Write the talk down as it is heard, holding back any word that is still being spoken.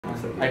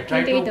I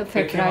tried to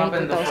pick him up,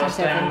 and the first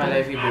time in my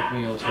life he bit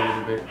me also a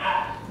little bit.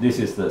 This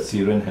is the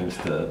Syrian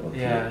Hamster, okay,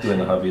 yeah,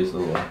 2.5 years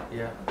old.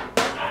 Yeah.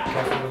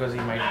 Careful because he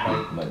might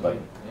bite. Might bite.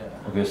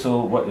 Yeah. Okay,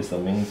 so what is the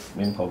main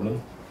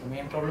problem? The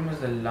main problem is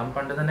the lump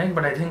under the neck,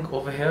 but I think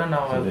over here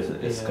now. So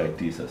there's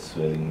ascites, a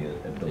swelling here,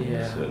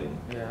 abdominal swelling,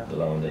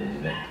 around the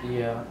neck.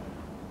 Yeah.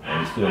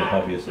 And it's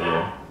 2.5 years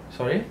old.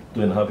 Sorry?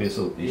 2.5 years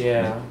old.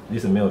 Yeah.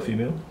 This is a male or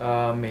female?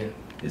 Male.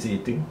 Is he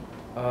eating?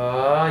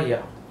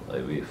 Yeah. I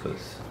weigh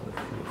first.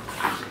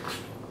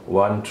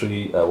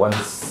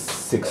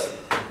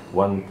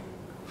 161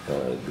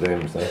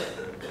 grams.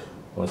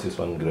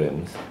 161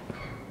 grams.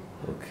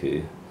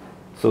 Okay.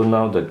 So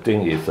now the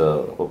thing is,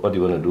 what do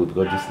you want to do?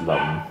 Because this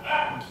lump.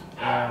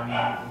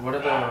 What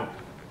are the?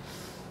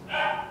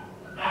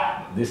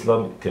 This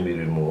lump can be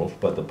removed,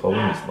 but the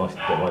problem is not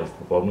that one.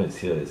 The problem is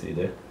here. You see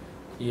there?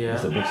 Yeah.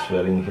 There's a big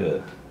swelling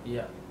here.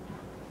 Yeah.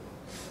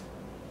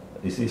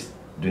 Is he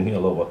drinking a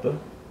lot of water?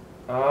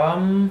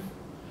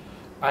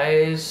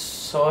 I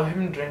saw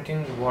him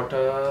drinking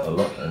water. A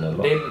lot and a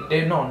lot.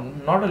 No,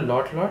 not a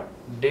lot.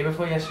 Day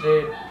before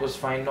yesterday it was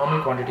fine,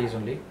 normal quantities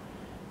only.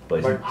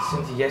 But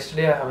since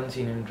yesterday I haven't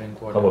seen him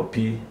drink water. How about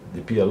pee? Did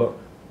he pee a lot?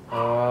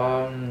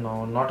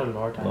 No, not a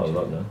lot. Not a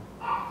lot, no.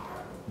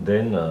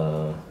 Then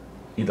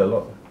eat a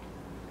lot.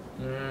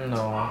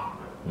 No.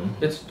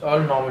 It's all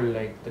normal,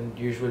 like the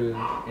usual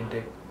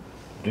intake.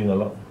 Drink a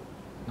lot?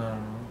 No.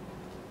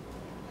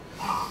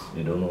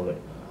 You don't know,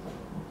 right?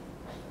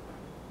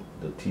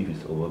 The teeth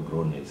is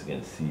overgrown, as you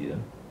can see. Yeah.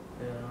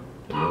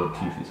 The lower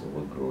teeth is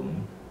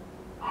overgrown.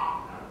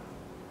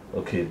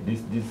 Okay,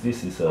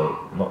 this is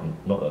not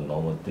a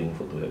normal thing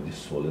to have this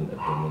swollen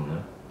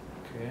abdomen.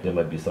 Okay. There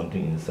might be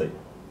something inside.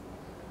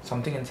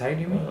 Something inside,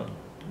 you mean?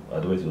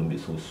 Otherwise, it won't be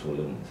so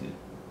swollen. See,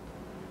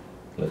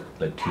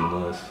 like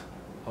tumours.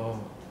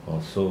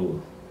 So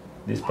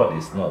this part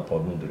is not a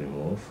problem to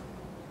remove.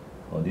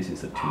 This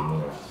is a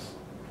tumour.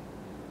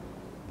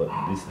 But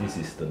this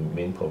is the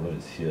main problem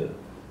is here.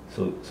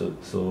 So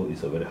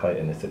it's a very high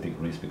anaesthetic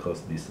risk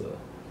because this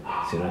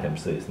Syrian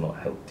hamster is not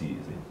healthy.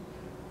 You see.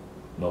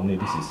 Normally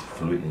this is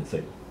fluid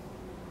inside.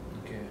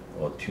 Okay.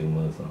 Or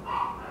tumours.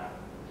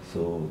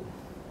 So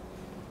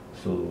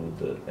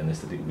the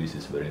anaesthetic risk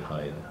is very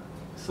high.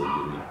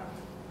 Surgery.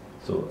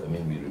 So I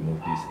mean we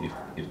remove this.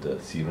 If the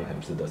Syrian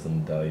hamster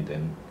doesn't die,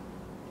 then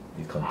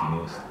it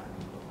continues.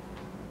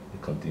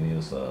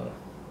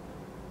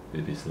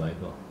 With his life.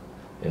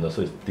 And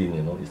also it's thin,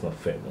 it's not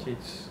fat.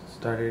 It's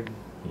started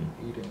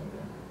eating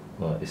again.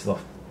 No, it's not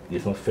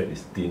fat,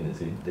 it's thin, you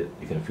see, that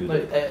you can feel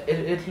but that.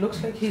 It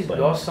looks like he's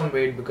lost some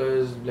weight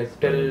because like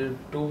till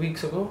 2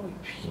 weeks ago,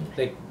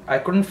 like I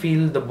couldn't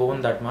feel the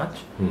bone that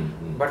much.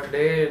 But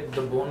today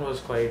the bone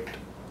was quite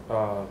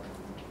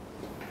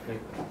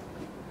like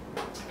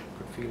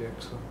could feel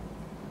it.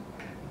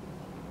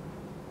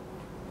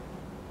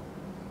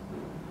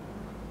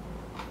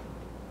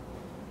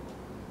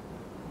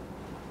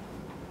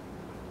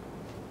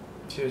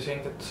 So you're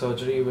saying that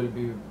surgery will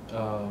be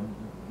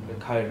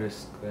like high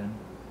risk then?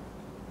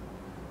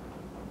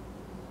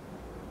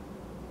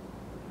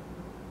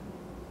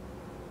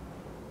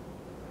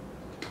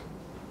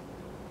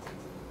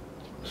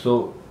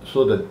 So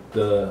that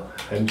the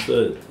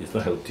hamster is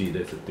not healthy,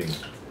 that's the thing.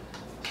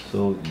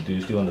 So do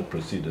you still want to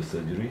proceed the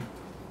surgery?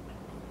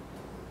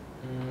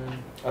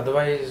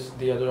 Otherwise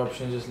the other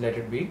option is just let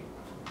it be.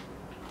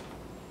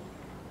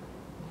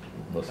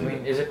 I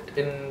mean, is it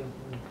in?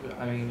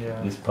 I mean,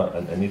 yeah. This part,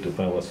 I need to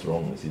find what's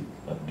wrong. Is it?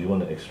 Do you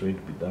want an X-ray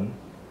to be done?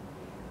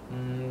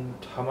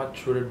 How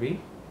much would it be?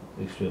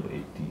 X-ray of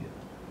 80.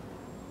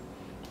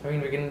 I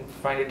mean, we can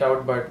find it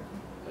out, but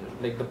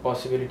like the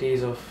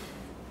possibilities of.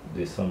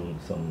 There's some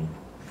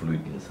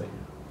fluid inside.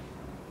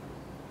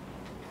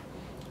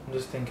 I'm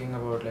just thinking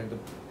about like the.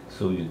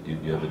 So you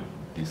have to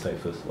decide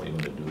first what you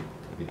want to do.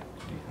 Okay.